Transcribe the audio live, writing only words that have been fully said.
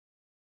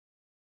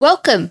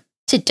Welcome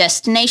to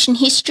Destination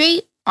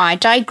History, I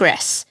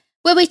Digress,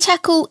 where we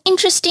tackle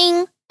interesting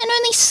and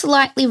only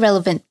slightly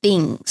relevant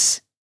things.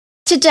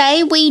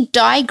 Today we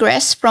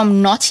digress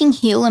from Notting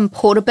Hill and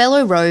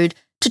Portobello Road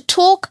to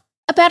talk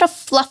about a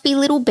fluffy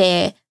little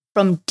bear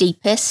from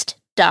deepest,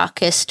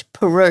 darkest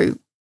Peru,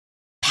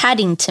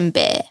 Paddington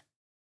Bear.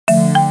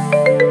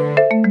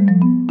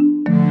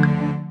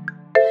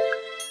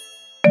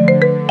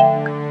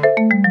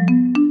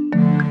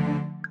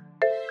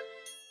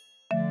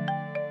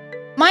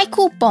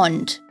 Michael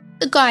Bond,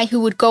 the guy who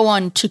would go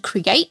on to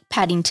create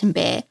Paddington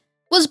Bear,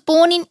 was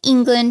born in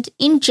England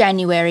in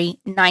January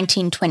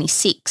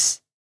 1926.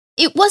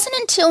 It wasn't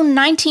until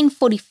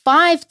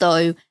 1945,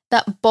 though,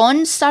 that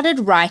Bond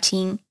started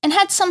writing and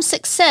had some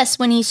success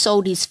when he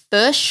sold his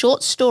first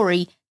short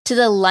story to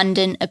the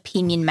London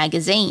Opinion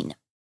magazine.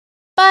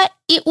 But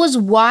it was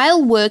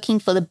while working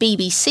for the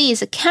BBC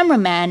as a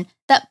cameraman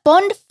that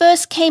Bond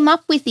first came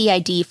up with the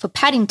idea for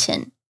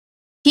Paddington.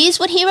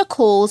 Here's what he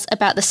recalls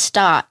about the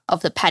start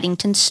of the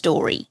Paddington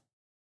story.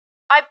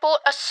 I bought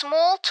a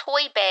small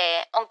toy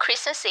bear on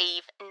Christmas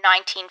Eve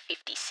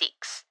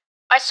 1956.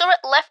 I saw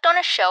it left on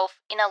a shelf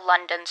in a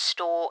London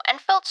store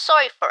and felt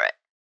sorry for it.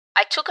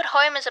 I took it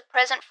home as a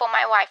present for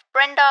my wife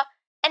Brenda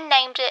and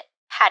named it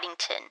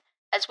Paddington,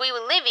 as we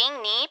were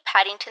living near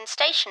Paddington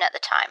Station at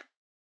the time.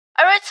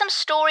 I wrote some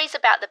stories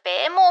about the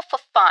bear more for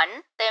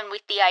fun than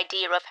with the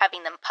idea of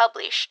having them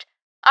published.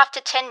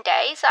 After 10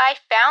 days, I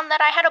found that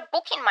I had a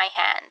book in my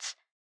hands.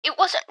 It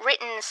wasn't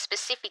written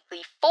specifically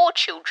for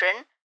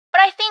children,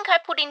 but I think I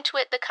put into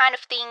it the kind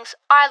of things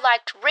I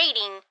liked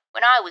reading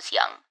when I was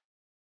young.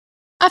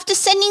 After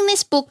sending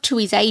this book to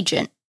his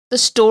agent, the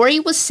story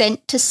was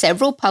sent to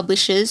several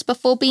publishers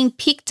before being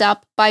picked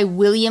up by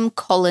William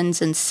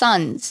Collins and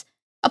Sons,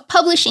 a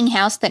publishing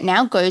house that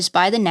now goes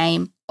by the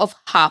name of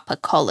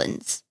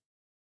HarperCollins.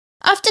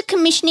 After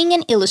commissioning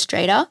an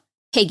illustrator,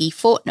 Peggy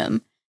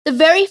Fortnum, the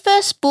very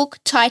first book,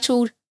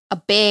 titled A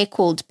Bear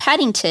Called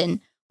Paddington,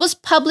 was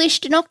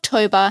published in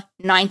October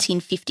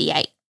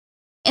 1958.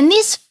 And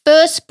this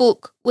first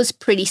book was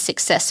pretty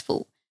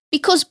successful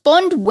because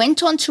Bond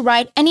went on to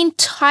write an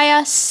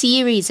entire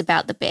series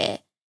about the bear.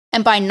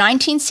 And by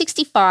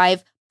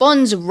 1965,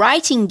 Bond's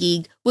writing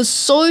gig was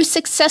so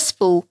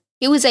successful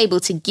he was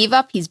able to give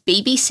up his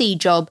BBC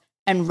job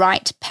and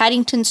write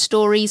Paddington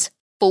stories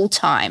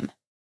full-time.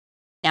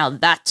 Now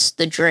that's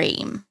the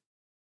dream.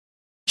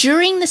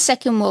 During the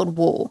Second World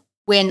War,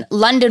 when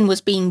London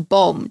was being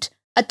bombed,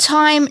 a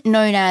time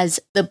known as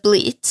the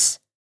Blitz,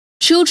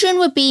 children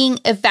were being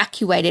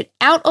evacuated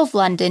out of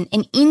London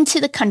and into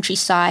the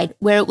countryside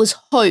where it was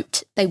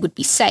hoped they would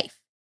be safe.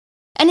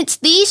 And it's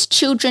these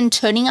children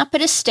turning up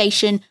at a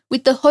station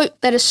with the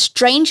hope that a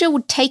stranger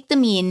would take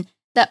them in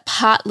that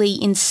partly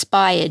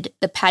inspired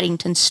the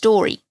Paddington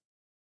story.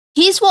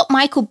 Here's what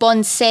Michael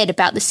Bond said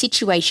about the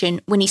situation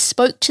when he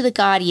spoke to The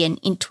Guardian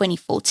in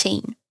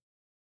 2014.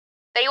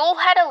 They all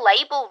had a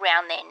label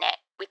round their neck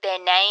with their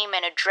name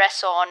and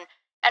address on,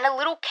 and a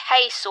little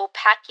case or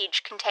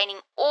package containing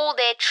all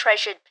their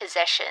treasured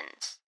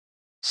possessions.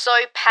 So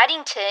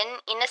Paddington,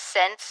 in a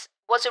sense,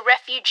 was a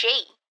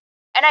refugee,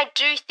 and I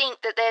do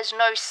think that there's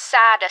no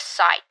sadder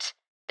sight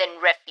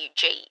than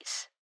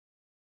refugees.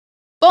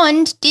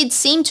 Bond did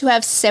seem to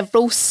have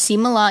several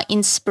similar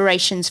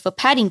inspirations for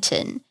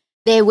Paddington.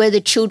 There were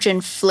the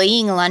children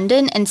fleeing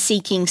London and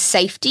seeking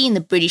safety in the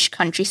British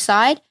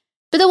countryside,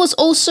 but there was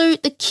also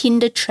the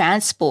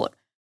Kindertransport,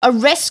 a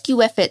rescue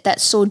effort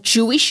that saw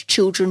Jewish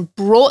children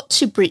brought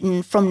to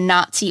Britain from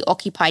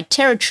Nazi-occupied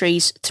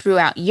territories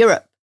throughout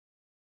Europe.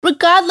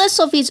 Regardless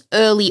of his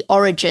early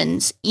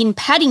origins, in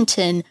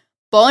Paddington,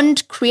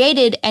 Bond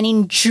created an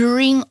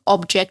enduring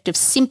object of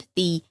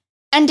sympathy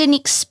and an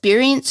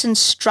experience and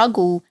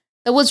struggle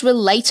that was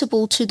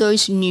relatable to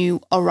those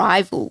new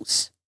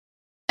arrivals.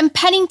 And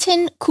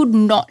Paddington could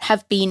not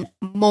have been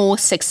more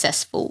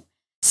successful.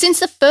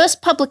 Since the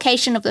first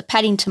publication of the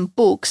Paddington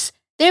books,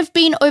 there have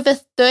been over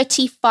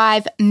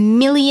 35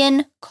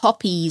 million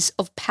copies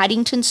of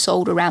Paddington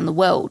sold around the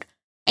world,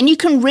 and you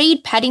can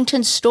read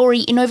Paddington's story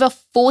in over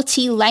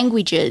 40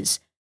 languages.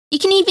 You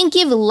can even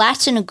give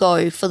Latin a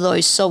go for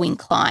those so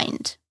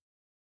inclined.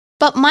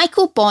 But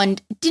Michael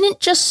Bond didn't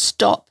just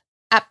stop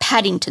at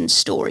Paddington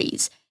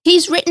stories.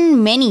 He's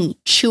written many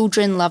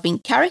children-loving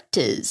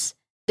characters.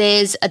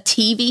 There's a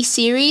TV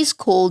series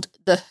called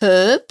The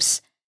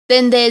Herbs.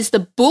 Then there's the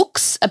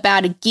books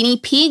about a guinea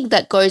pig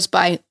that goes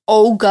by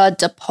Olga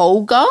de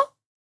Polga.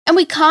 And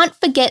we can't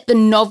forget the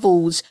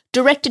novels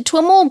directed to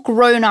a more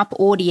grown-up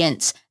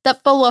audience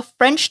that follow a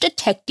French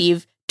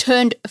detective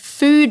turned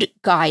food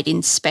guide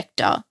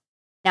inspector.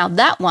 Now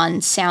that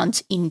one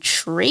sounds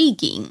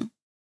intriguing.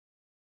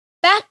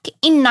 Back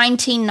in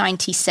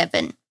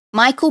 1997,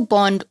 Michael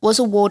Bond was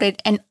awarded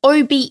an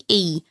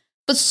OBE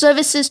for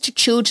services to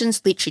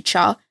children's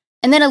literature,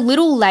 and then a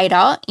little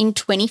later, in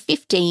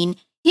 2015,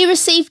 he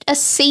received a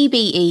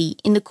CBE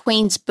in the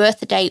Queen's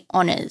Birthday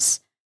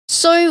Honours.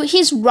 So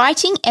his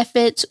writing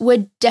efforts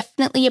were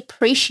definitely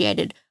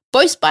appreciated,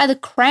 both by the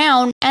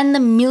Crown and the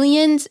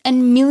millions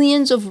and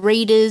millions of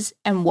readers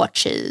and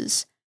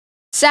watchers.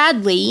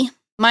 Sadly,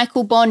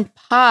 Michael Bond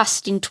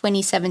passed in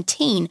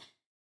 2017,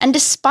 and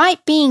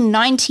despite being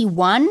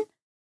 91,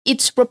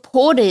 it's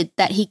reported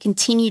that he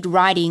continued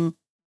writing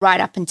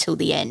right up until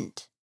the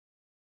end.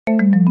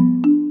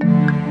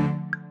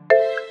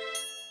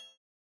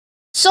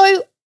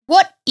 So,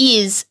 what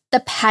is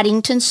the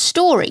Paddington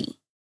story?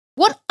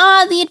 What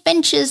are the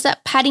adventures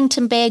that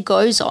Paddington Bear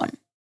goes on?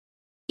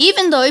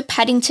 Even though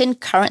Paddington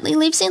currently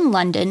lives in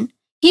London,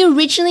 he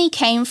originally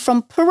came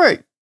from Peru,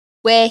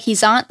 where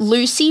his Aunt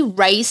Lucy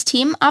raised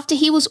him after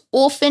he was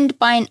orphaned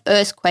by an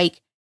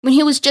earthquake when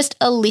he was just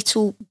a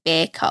little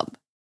bear cub.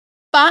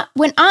 But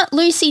when Aunt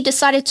Lucy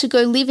decided to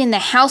go live in the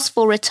house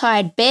for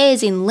retired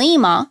bears in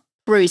Lima,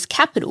 Peru's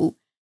capital,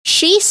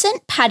 she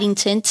sent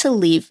Paddington to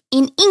live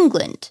in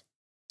England.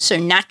 So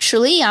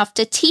naturally,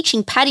 after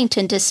teaching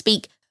Paddington to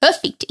speak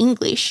perfect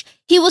English,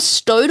 he was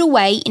stowed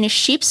away in a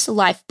ship's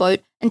lifeboat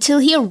until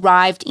he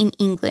arrived in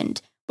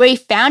England, where he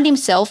found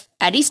himself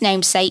at his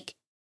namesake,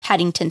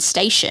 Paddington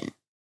Station.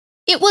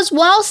 It was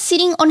while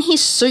sitting on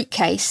his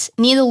suitcase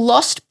near the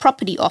Lost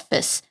Property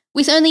Office,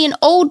 with only an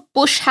old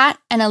bush hat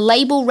and a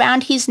label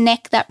round his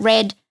neck that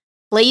read,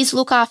 "Please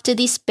look after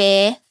this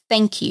bear,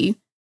 thank you,"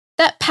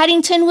 that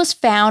Paddington was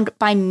found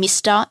by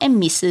Mr.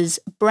 and Mrs.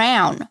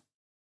 Brown.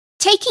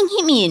 Taking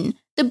him in,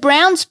 the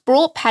Browns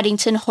brought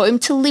Paddington home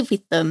to live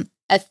with them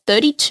at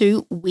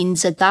 32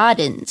 Windsor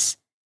Gardens.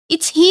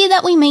 It's here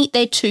that we meet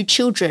their two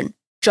children,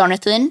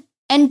 Jonathan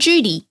and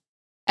Judy,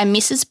 and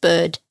Mrs.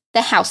 Bird,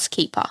 the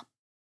housekeeper.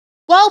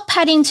 While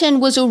Paddington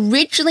was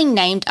originally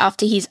named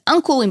after his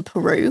uncle in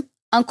Peru,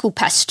 Uncle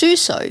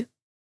Pastuso,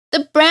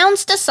 the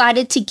Browns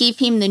decided to give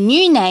him the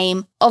new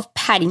name of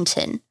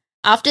Paddington,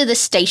 after the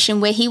station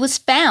where he was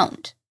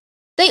found.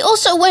 They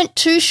also weren't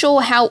too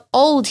sure how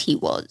old he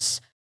was,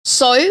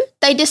 so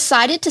they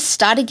decided to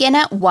start again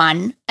at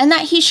 1 and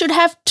that he should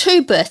have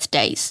 2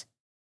 birthdays,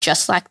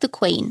 just like the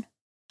Queen.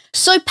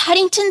 So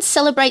Paddington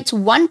celebrates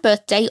one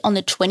birthday on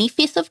the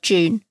 25th of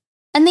June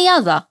and the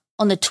other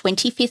on the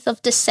 25th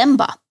of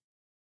December.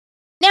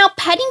 Now,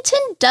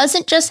 Paddington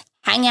doesn't just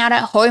hang out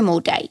at home all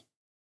day.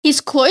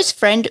 His close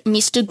friend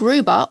Mr.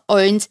 Gruber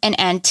owns an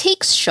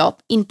antiques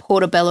shop in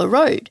Portobello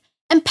Road,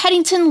 and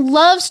Paddington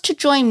loves to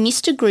join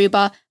Mr.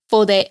 Gruber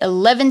for their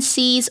 11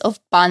 C's of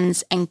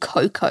buns and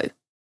cocoa.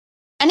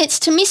 And it's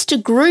to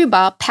Mr.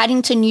 Gruber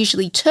Paddington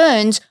usually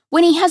turns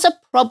when he has a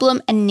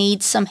problem and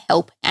needs some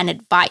help and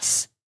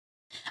advice.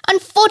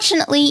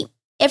 Unfortunately,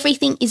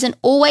 everything isn't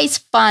always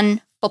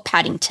fun for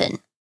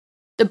Paddington.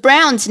 The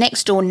Browns'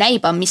 next-door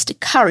neighbour, Mr.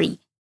 Curry,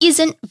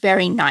 isn't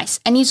very nice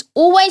and is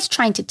always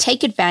trying to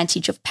take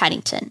advantage of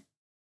Paddington.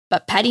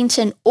 But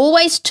Paddington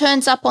always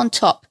turns up on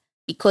top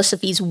because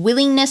of his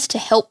willingness to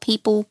help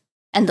people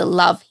and the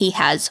love he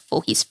has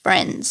for his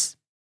friends.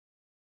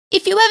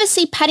 If you ever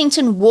see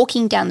Paddington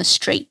walking down the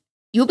street,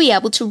 you'll be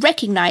able to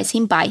recognise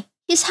him by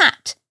his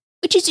hat,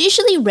 which is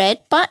usually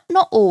red but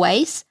not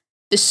always,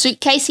 the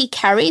suitcase he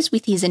carries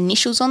with his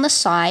initials on the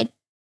side,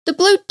 the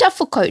blue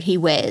duffel coat he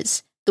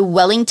wears, the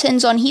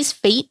Wellingtons on his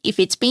feet if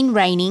it's been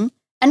raining,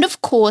 and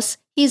of course,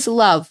 his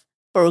love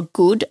for a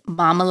good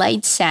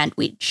marmalade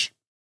sandwich.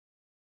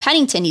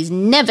 Paddington is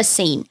never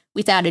seen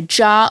without a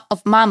jar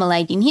of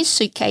marmalade in his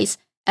suitcase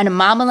and a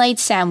marmalade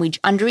sandwich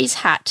under his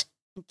hat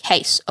in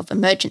case of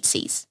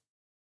emergencies.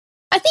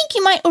 I think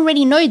you might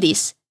already know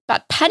this,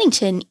 but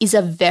Paddington is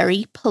a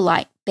very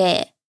polite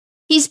bear.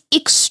 He's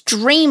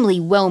extremely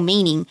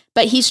well-meaning,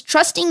 but his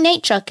trusting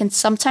nature can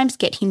sometimes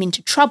get him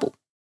into trouble.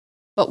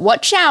 But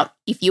watch out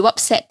if you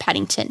upset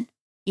Paddington.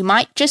 You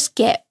might just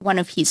get one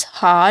of his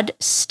hard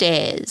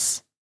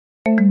stares.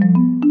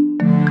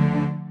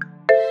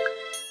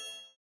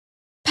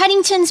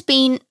 Paddington's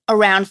been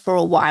around for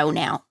a while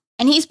now,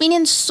 and he's been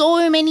in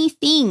so many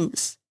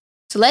things.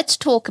 So let's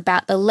talk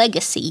about the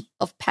legacy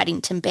of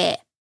Paddington Bear.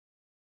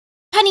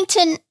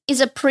 Paddington is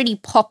a pretty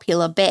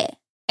popular bear,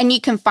 and you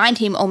can find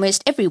him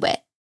almost everywhere.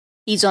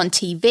 He's on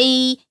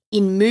TV,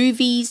 in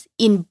movies,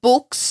 in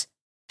books.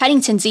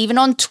 Paddington's even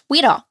on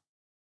Twitter.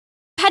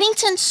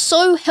 Paddington's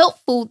so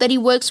helpful that he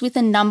works with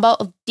a number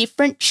of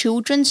different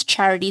children's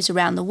charities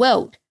around the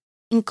world,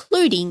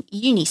 including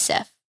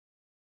UNICEF.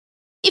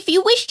 If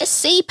you wish to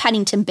see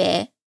Paddington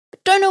Bear,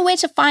 but don't know where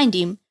to find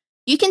him,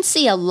 you can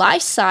see a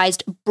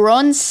life-sized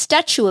bronze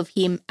statue of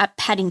him at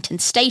Paddington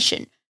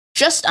Station,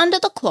 just under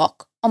the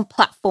clock on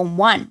Platform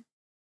 1,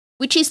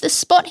 which is the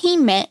spot he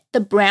met the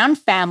Brown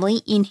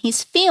family in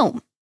his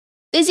film.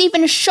 There's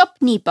even a shop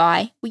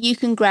nearby where you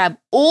can grab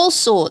all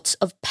sorts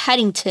of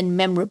Paddington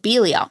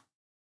memorabilia.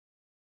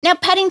 Now,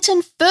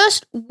 Paddington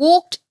first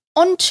walked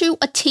onto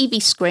a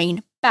TV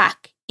screen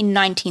back in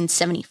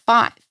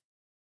 1975,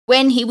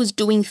 when he was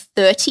doing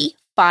 30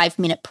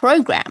 5-minute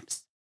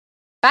programs.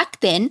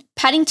 Back then,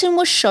 Paddington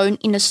was shown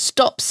in a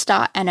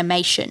stop-start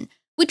animation,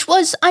 which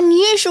was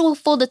unusual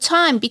for the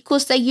time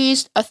because they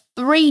used a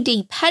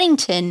 3D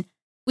Paddington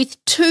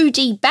with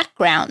 2D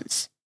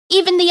backgrounds.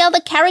 Even the other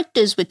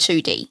characters were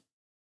 2D.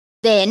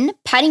 Then,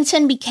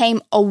 Paddington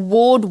became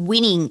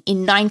award-winning in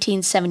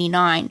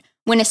 1979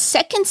 when a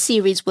second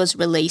series was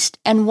released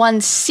and won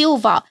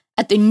silver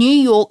at the New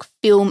York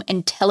Film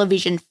and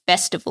Television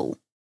Festival.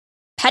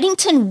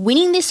 Paddington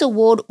winning this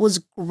award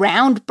was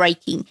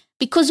groundbreaking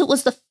because it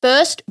was the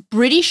first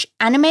British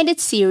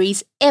animated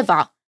series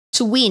ever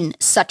to win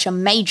such a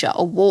major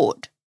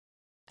award.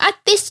 At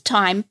this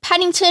time,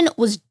 Paddington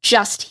was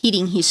just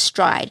hitting his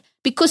stride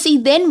because he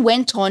then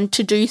went on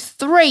to do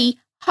 3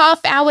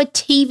 half-hour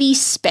TV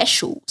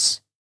specials.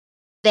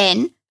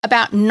 Then,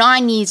 about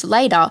 9 years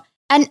later,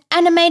 an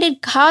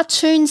animated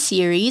cartoon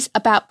series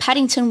about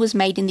Paddington was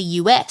made in the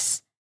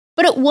US.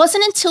 But it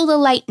wasn't until the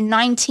late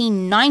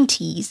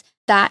 1990s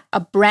that a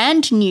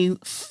brand new,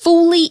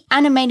 fully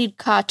animated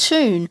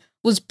cartoon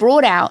was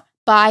brought out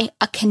by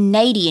a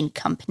Canadian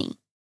company.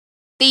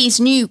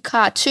 These new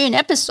cartoon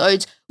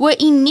episodes were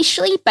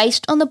initially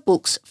based on the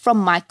books from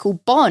Michael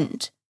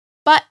Bond,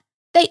 but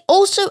they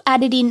also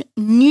added in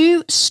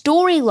new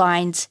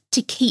storylines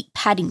to keep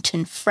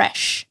Paddington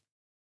fresh.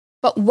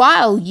 But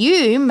while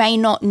you may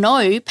not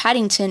know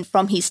Paddington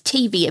from his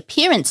TV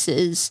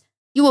appearances,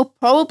 you will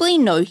probably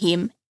know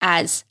him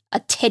as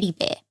a teddy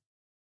bear.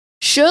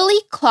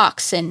 Shirley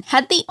Clarkson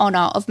had the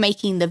honour of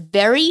making the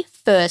very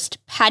first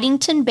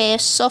Paddington Bear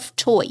soft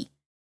toy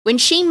when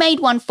she made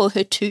one for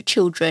her 2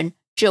 children,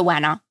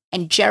 Joanna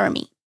and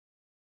Jeremy.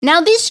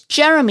 Now this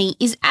Jeremy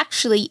is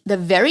actually the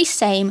very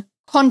same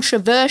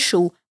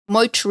controversial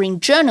motoring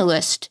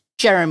journalist,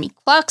 Jeremy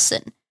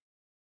Clarkson.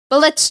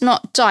 But let's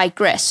not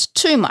digress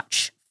too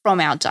much from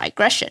our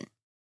digression.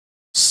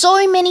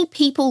 So many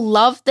people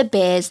loved the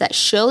bears that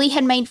Shirley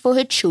had made for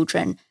her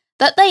children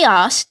that they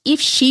asked if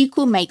she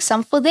could make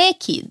some for their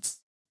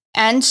kids.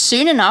 And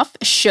soon enough,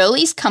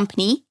 Shirley's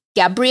company,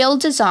 Gabrielle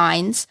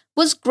Designs,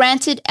 was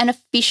granted an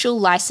official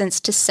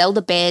license to sell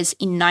the bears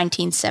in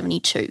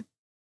 1972.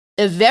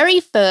 The very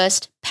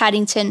first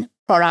Paddington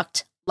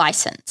product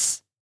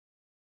license.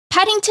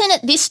 Paddington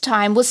at this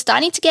time was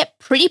starting to get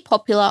pretty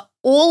popular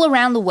all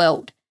around the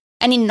world,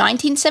 and in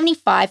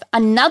 1975,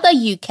 another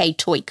UK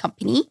toy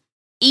company,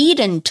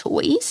 Eden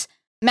Toys,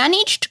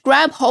 managed to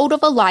grab hold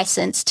of a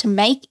license to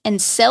make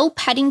and sell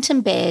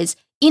Paddington bears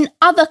in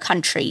other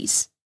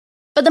countries.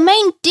 But the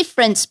main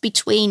difference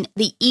between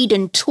the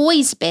Eden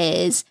Toys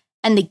bears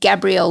and the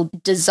Gabrielle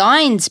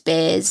Designs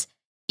bears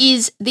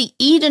is the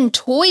Eden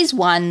Toys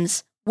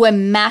ones were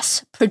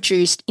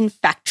mass-produced in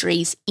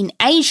factories in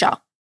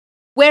Asia,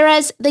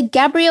 whereas the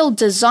Gabrielle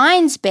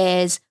Designs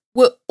bears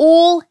were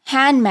all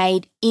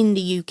handmade in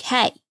the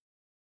UK,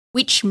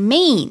 which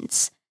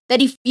means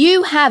that if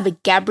you have a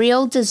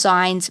Gabrielle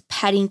Designs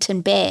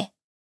Paddington bear,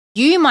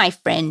 you, my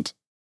friend,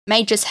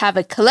 may just have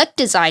a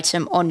collector's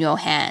item on your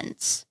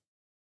hands.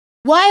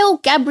 While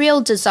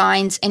Gabrielle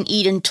Designs and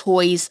Eden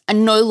Toys are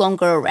no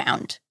longer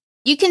around,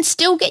 you can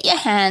still get your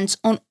hands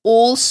on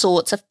all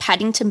sorts of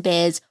Paddington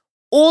bears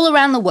all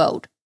around the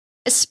world,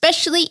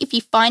 especially if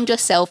you find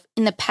yourself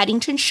in the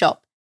Paddington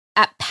shop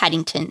at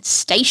Paddington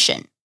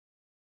Station.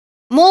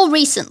 More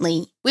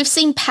recently, we've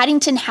seen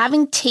Paddington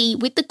having tea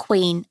with the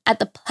Queen at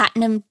the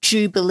Platinum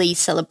Jubilee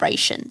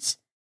celebrations.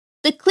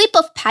 The clip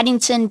of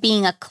Paddington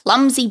being a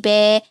clumsy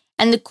bear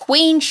and the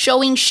Queen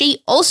showing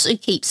she also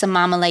keeps a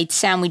marmalade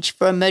sandwich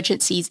for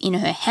emergencies in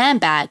her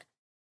handbag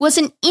was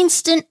an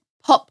instant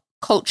pop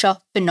culture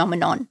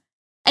phenomenon,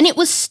 and it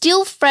was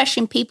still fresh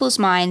in people's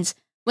minds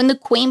when the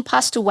Queen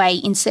passed away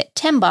in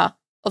September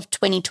of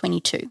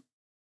 2022.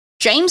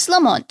 James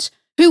Lamont,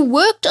 who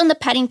worked on the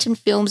Paddington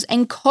films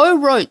and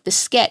co-wrote the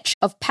sketch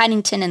of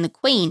Paddington and the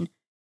Queen,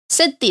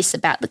 said this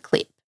about the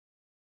clip.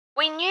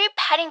 "We knew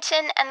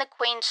Paddington and the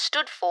Queen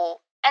stood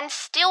for, and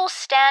still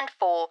stand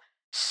for,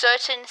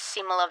 certain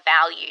similar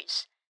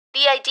values.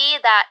 The idea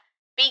that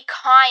be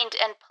kind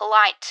and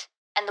polite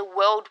and the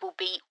world will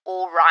be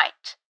all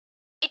right.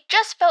 It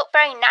just felt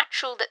very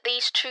natural that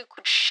these two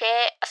could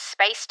share a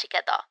space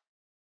together.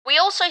 We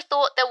also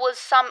thought there was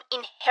some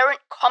inherent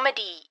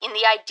comedy in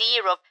the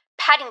idea of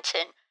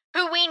Paddington,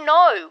 who we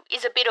know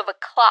is a bit of a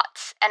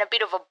klutz and a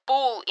bit of a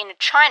bull in a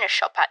china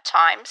shop at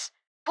times,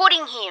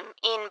 putting him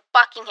in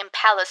Buckingham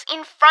Palace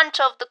in front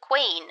of the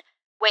Queen,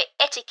 where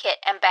etiquette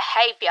and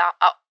behaviour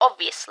are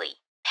obviously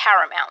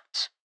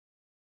paramount."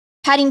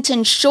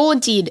 Paddington sure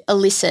did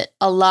elicit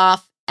a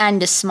laugh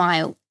and a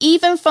smile,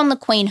 even from the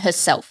Queen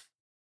herself.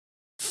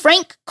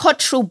 Frank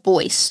Cottrell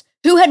Boyce,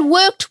 who had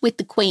worked with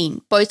the Queen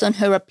both on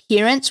her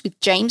appearance with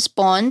James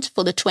Bond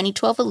for the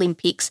 2012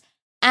 Olympics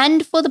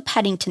and for the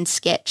Paddington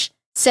sketch,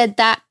 said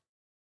that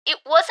it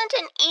wasn't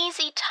an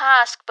easy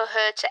task for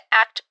her to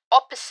act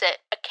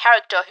opposite a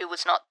character who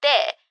was not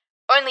there,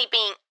 only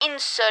being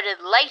inserted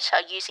later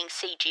using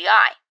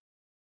CGI.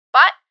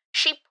 But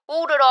she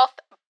pulled it off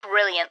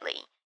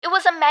brilliantly. It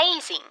was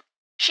amazing.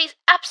 She's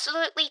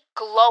absolutely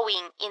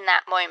glowing in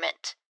that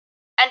moment.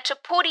 And to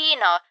put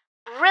in a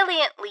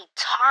brilliantly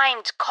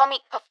timed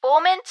comic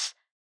performance,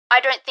 I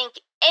don't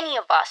think any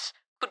of us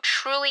could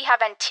truly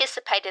have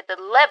anticipated the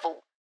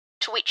level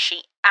to which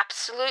she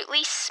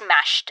absolutely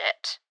smashed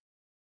it.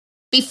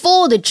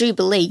 Before the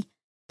Jubilee,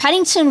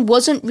 Paddington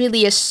wasn't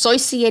really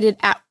associated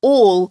at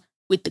all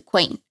with the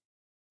Queen,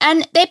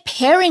 and their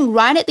pairing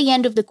right at the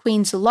end of the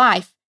Queen's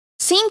life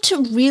seemed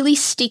to really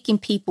stick in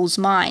people's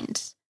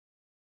minds.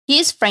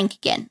 Here's Frank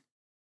again.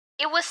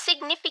 It was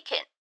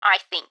significant, I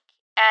think,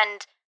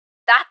 and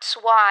that's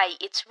why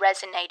it's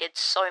resonated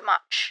so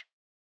much.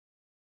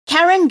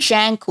 Karen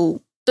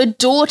Jankel, the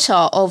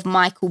daughter of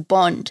Michael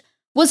Bond,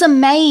 was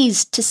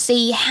amazed to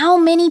see how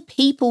many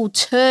people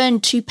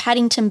turned to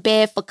Paddington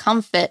Bear for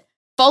comfort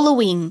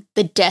following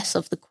the death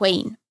of the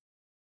Queen.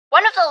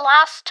 One of the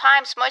last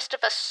times most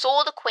of us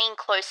saw the Queen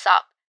close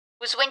up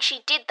was when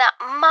she did that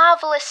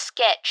marvellous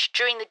sketch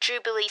during the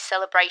Jubilee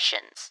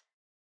celebrations.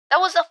 That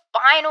was the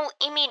final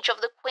image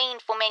of the Queen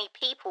for many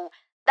people.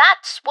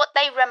 That's what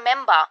they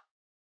remember,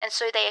 and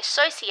so they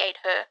associate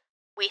her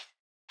with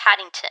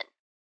Paddington.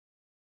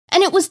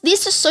 And it was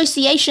this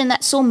association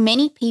that saw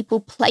many people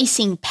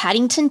placing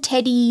Paddington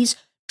teddies,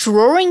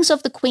 drawings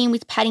of the Queen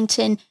with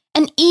Paddington,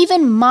 and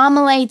even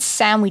marmalade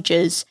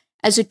sandwiches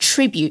as a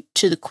tribute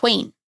to the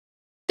Queen.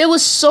 There were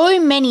so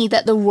many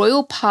that the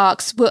royal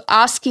parks were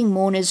asking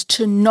mourners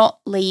to not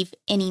leave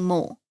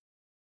anymore.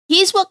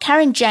 Here's what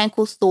Karen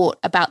Jankel thought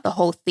about the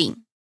whole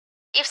thing.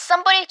 If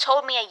somebody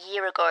told me a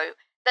year ago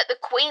that the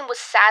Queen was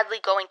sadly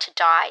going to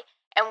die,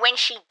 and when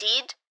she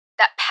did,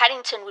 that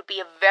Paddington would be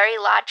a very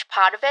large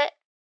part of it,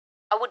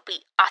 I would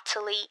be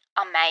utterly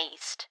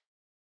amazed.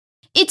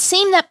 It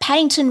seemed that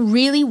Paddington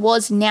really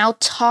was now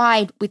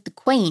tied with the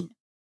Queen.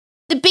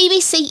 The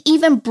BBC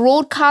even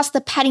broadcast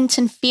the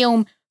Paddington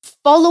film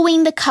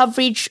following the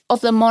coverage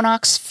of the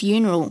monarch's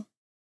funeral.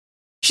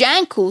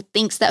 Jankel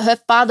thinks that her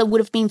father would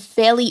have been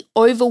fairly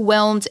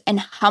overwhelmed and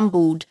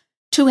humbled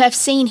to have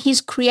seen his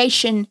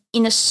creation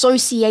in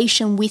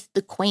association with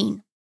the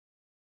Queen.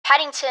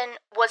 Paddington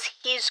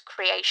was his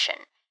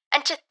creation,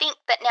 and to think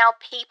that now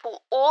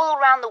people all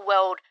around the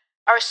world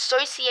are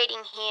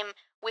associating him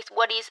with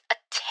what is a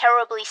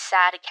terribly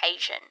sad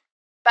occasion.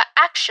 But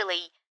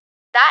actually,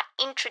 that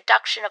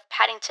introduction of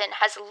Paddington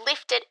has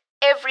lifted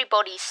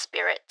everybody's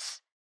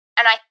spirits,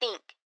 and I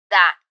think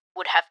that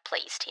would have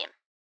pleased him.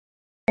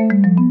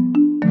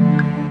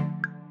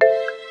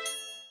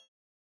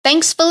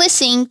 Thanks for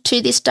listening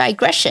to this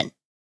digression.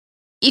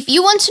 If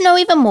you want to know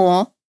even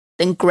more,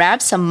 then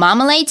grab some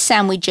marmalade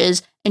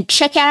sandwiches and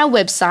check out our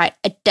website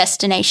at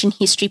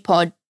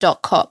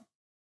destinationhistorypod.com.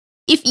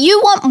 If you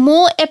want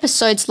more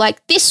episodes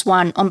like this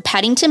one on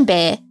Paddington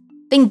Bear,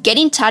 then get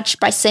in touch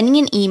by sending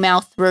an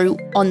email through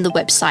on the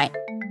website.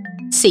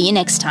 See you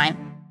next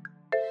time.